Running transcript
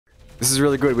This is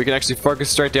really good. We can actually focus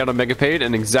straight down on Megapede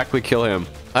and exactly kill him.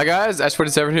 Hi guys,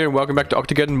 AzzaFortysix here and welcome back to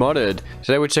Octogeddon Modded.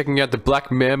 Today we're checking out the Black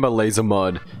Mamba Laser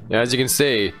Mod. Now as you can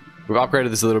see, we've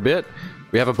upgraded this a little bit.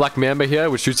 We have a Black Mamba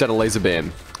here which shoots out a laser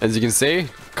beam. As you can see,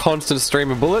 constant stream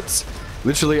of bullets,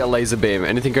 literally a laser beam.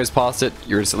 Anything goes past it,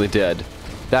 you're instantly dead.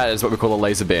 That is what we call a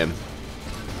laser beam.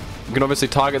 You can obviously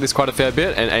target this quite a fair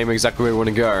bit and aim exactly where we want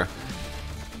to go.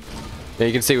 Now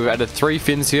you can see we've added 3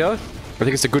 fins here. I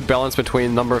think it's a good balance between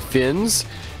the number of fins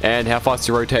and how fast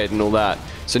you rotate and all that.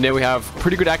 So now we have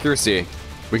pretty good accuracy.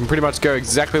 We can pretty much go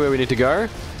exactly where we need to go,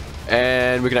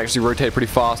 and we can actually rotate pretty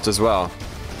fast as well.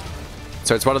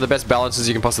 So it's one of the best balances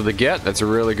you can possibly get. That's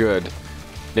really good.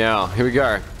 Now, here we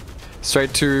go.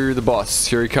 Straight to the boss.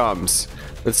 Here he comes.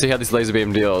 Let's see how this laser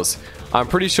beam deals. I'm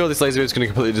pretty sure this laser beam is going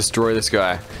to completely destroy this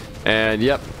guy. And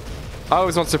yep, I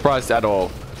was not surprised at all.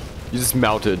 You just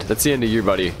melted. That's the end of you,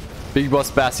 buddy. Big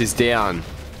Boss Bass is down.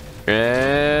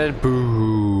 And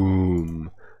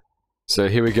boom. So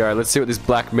here we go. Let's see what this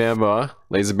Black Mamba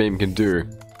laser beam can do.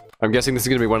 I'm guessing this is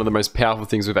going to be one of the most powerful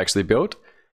things we've actually built.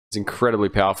 It's incredibly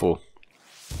powerful.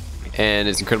 And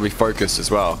it's incredibly focused as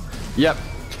well. Yep.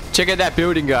 Check out that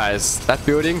building, guys. That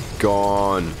building,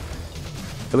 gone.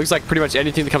 It looks like pretty much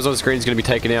anything that comes on the screen is going to be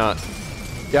taken out.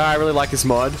 Yeah, I really like this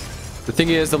mod. The thing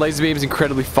is, the laser beam is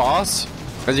incredibly fast.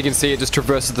 As you can see, it just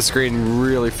traverses the screen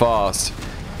really fast.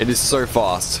 It is so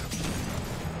fast.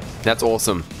 That's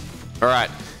awesome. Alright,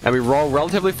 and we roll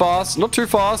relatively fast. Not too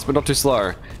fast, but not too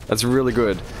slow. That's really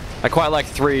good. I quite like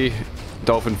 3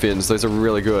 dolphin fins. Those are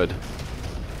really good.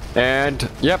 And,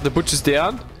 yep, the butcher's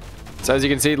down. So as you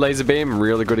can see, laser beam,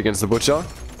 really good against the butcher.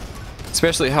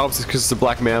 Especially it helps because it's a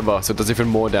Black Mamba, so it does even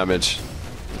more damage.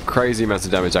 Crazy amounts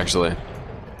of damage, actually.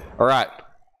 Alright,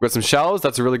 we've got some shells.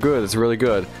 That's really good. That's really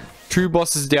good. 2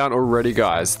 bosses down already,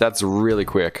 guys. That's really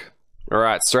quick.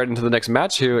 Alright, straight into the next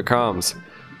match. Here it comes.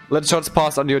 Let shots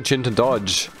pass under your chin to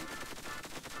dodge.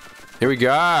 Here we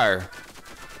go.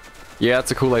 Yeah,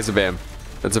 that's a cool laser beam.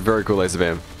 That's a very cool laser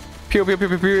beam. Pew, pew, pew,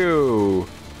 pew, pew.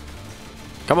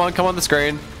 Come on the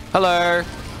screen. Hello.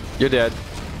 You're dead.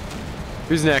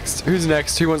 Who's next? Who's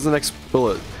next? Who wants the next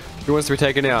bullet? Who wants to be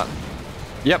taken out?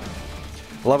 Yep.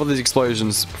 I love all these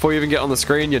explosions. Before you even get on the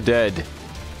screen, you're dead.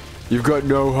 You've got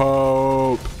no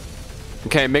hope.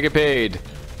 Okay, Megapede.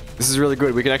 This is really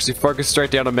good. We can actually focus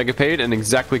straight down on Megapede and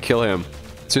exactly kill him.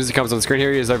 As soon as he comes on the screen,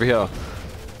 here he is over here.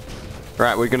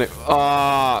 Alright, we're gonna...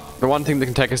 the one thing that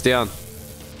can take us down.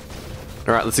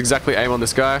 Alright, let's exactly aim on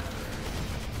this guy.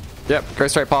 Yep, go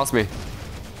straight past me.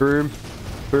 Boom.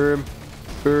 Boom.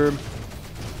 Boom.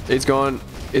 He's gone.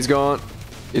 He's gone.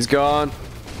 He's gone.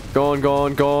 Gone,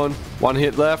 gone, gone. 1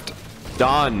 hit left.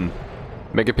 Done.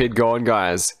 Megapede gone,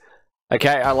 guys.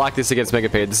 Okay, I like this against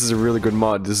Megapede. This is a really good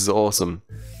mod. This is awesome.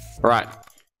 Alright.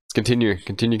 Let's continue.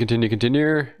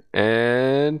 Continue.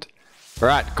 And...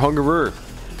 Alright, Kangaroo.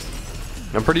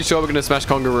 I'm pretty sure we're going to smash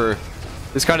Kangaroo.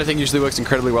 This kind of thing usually works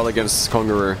incredibly well against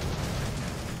Kangaroo.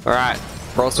 Alright.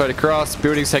 Roll straight across.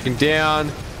 Building's taken down.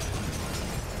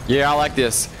 Yeah, I like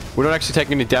this. We're not actually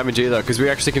taking any damage either, because we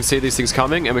actually can see these things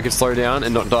coming and we can slow down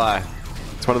and not die.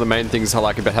 It's one of the main things I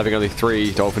like about having only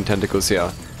 3 dolphin tentacles here.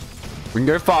 We can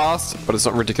go fast, but it's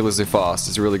not ridiculously fast.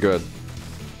 It's really good.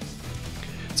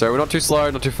 So we're not too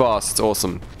slow, not too fast. It's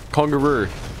awesome. Kangaroo.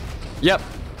 Yep.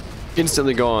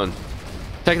 Instantly gone.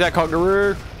 Take that,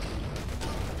 Kangaroo.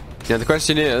 Now the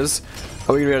question is,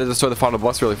 are we going to be able to destroy the final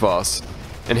boss really fast?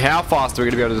 And how fast are we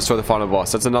going to be able to destroy the final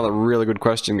boss? That's another really good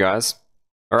question, guys.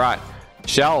 Alright.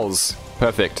 Shells.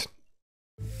 Perfect.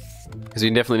 Because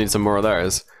you definitely need some more of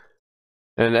those.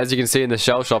 And as you can see in the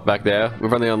shell shop back there,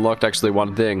 we've only unlocked actually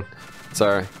 1 thing.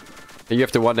 So, you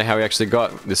have to wonder how we actually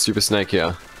got this super snake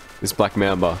here. This Black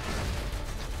Mamba.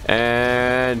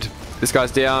 And this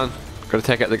guy's down. Got to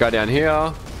take out the guy down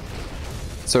here.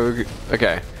 So,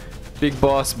 okay. Big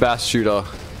boss bass shooter.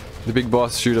 The big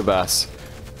boss shooter bass.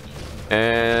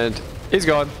 And he's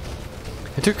gone.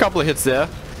 He took a couple of hits there.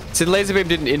 See, the laser beam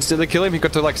didn't instantly kill him. He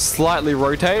got to like slightly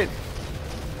rotate.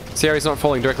 See how he's not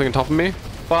falling directly on top of me?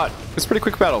 But it's a pretty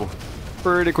quick battle.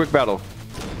 Pretty quick battle.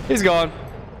 He's gone.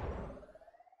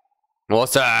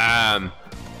 Awesome.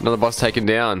 Another boss taken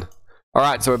down.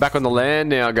 Alright, so we're back on the land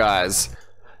now, guys.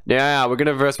 Now, we're going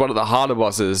to verse one of the harder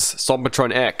bosses,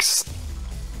 Sombatron X.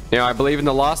 Now, I believe in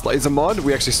the last laser mod,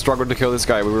 we actually struggled to kill this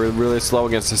guy. We were really slow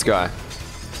against this guy.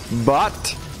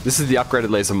 But, this is the upgraded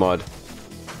laser mod.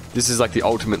 This is like the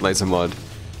ultimate laser mod.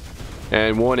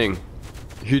 And warning,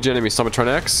 huge enemy, Sombatron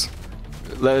X.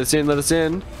 Let us in, let us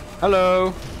in.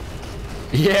 Hello.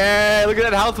 Yeah, look at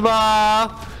that health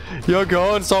bar. You're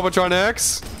gone, Sombatron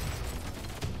X.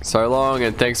 So long,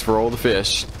 and thanks for all the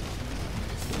fish.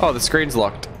 Oh, the screen's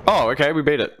locked. Oh, okay, we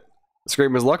beat it. The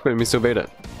screen was locked, but we still beat it.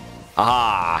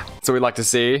 Aha! That's what we like to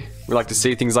see. We like to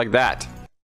see things like that.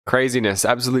 Craziness.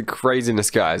 Absolute craziness,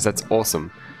 guys. That's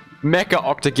awesome. Mecha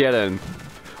Octogeddon.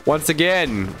 Once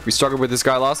again, we struggled with this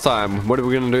guy last time. What are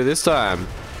we going to do this time?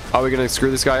 Are we going to screw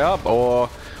this guy up? Or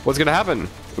what's going to happen?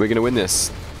 Are we going to win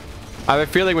this? I have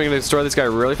a feeling we're going to destroy this guy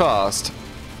really fast.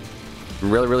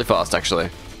 Really, really fast, actually.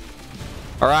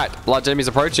 Alright, large enemies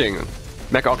approaching.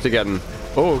 Mecha Octogeddon.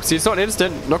 Oh, see, it's not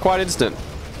instant. Not quite instant.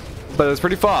 But it was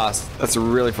pretty fast. That's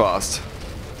really fast.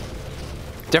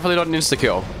 Definitely not an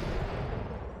insta-kill.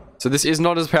 So this is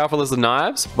not as powerful as the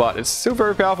knives, but it's still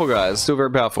very powerful, guys. Still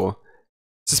very powerful.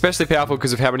 It's especially powerful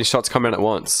because of how many shots come out at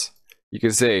once. You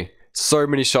can see. So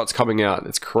many shots coming out.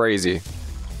 It's crazy.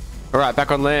 Alright,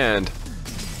 back on land.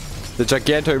 The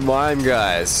Giganto Mime,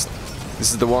 guys.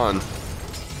 This is the one.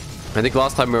 I think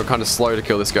last time we were kind of slow to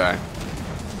kill this guy.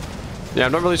 Yeah,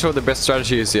 I'm not really sure what the best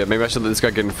strategy is here. Maybe I should let this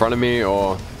guy get in front of me,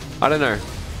 or... I don't know.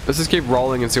 Let's just keep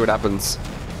rolling and see what happens.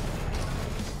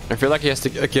 I feel like he has to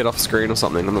get off screen or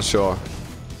something. I'm not sure.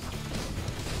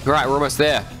 Alright, we're almost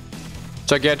there.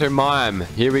 Giganto Mime.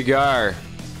 Here we go.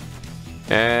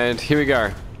 And here we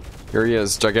go. Here he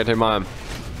is. Giganto Mime.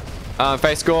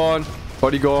 Face gone.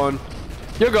 Body gone.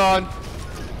 You're gone.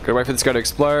 Gotta wait for this guy to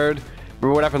explode.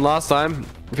 Remember what happened last time?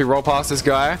 If you roll past this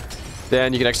guy,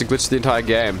 then you can actually glitch the entire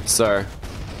game. So,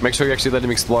 make sure you actually let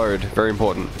him explode. Very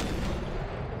important.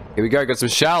 Here we go. Got some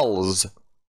shells.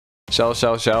 Shells.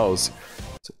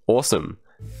 It's awesome.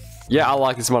 Yeah, I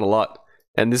like this one a lot.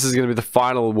 And this is going to be the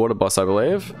final water boss, I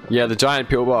believe. Yeah, the giant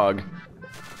pill bug.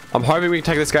 I'm hoping we can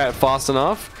take this guy out fast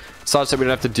enough, such that we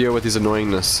don't have to deal with his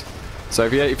annoyingness. So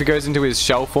if he goes into his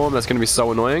shell form, that's going to be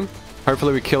so annoying.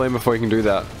 Hopefully we kill him before he can do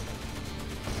that.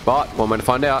 But, one way to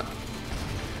find out.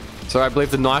 So I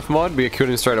believe the knife mod, we killed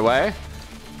him straight away.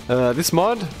 This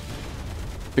mod,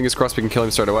 fingers crossed we can kill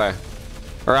him straight away.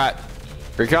 Alright,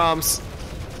 here he comes.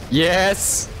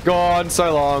 Yes! Gone,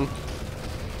 so long.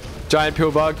 Giant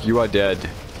pill bug, you are dead.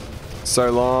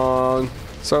 So long.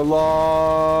 So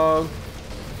long.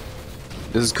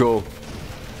 This is cool.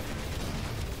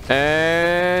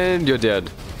 And you're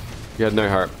dead. You had no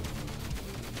hope.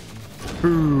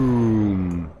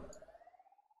 Boom.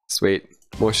 Sweet.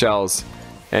 More shells.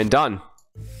 And done.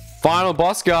 Final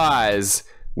boss, guys.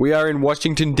 We are in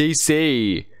Washington,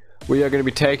 D.C. We are going to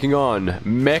be taking on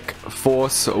Mech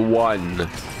Force 1.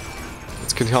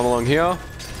 Let's come along here.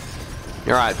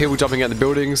 Alright, people jumping out the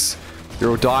buildings. They're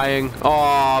all dying.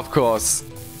 Oh, of course.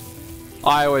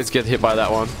 I always get hit by that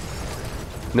one.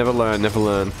 Never learn, never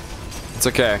learn. It's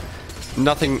okay.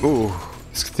 Nothing. Ooh.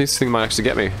 This thing might actually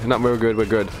get me. No, we're good, we're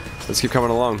good. Let's keep coming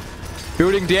along.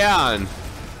 Building down.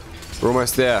 We're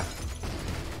almost there.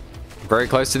 Very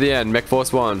close to the end. Mech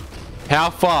Force 1.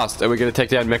 How fast are we going to take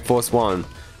down Mech Force 1?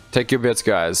 Take your bets,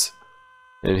 guys.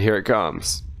 And here it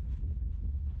comes.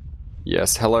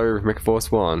 Yes, hello, Mech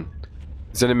Force 1.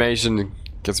 This animation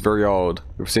gets very old.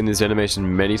 We've seen this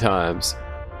animation many times.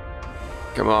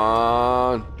 Come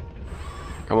on.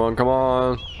 Come on, come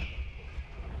on.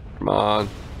 Come on.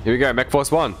 Here we go, Mech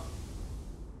Force 1.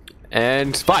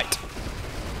 And fight.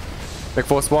 Mech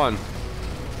Force 1.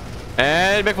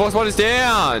 And Mech Force 1 is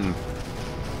down.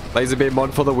 Laser beam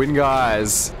mod for the win,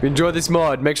 guys. If you enjoyed this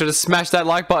mod, make sure to smash that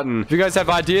like button. If you guys have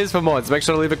ideas for mods, make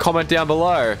sure to leave a comment down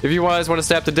below. If you guys want to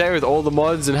stay up to date with all the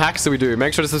mods and hacks that we do,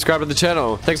 make sure to subscribe to the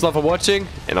channel. Thanks a lot for watching,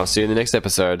 and I'll see you in the next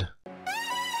episode.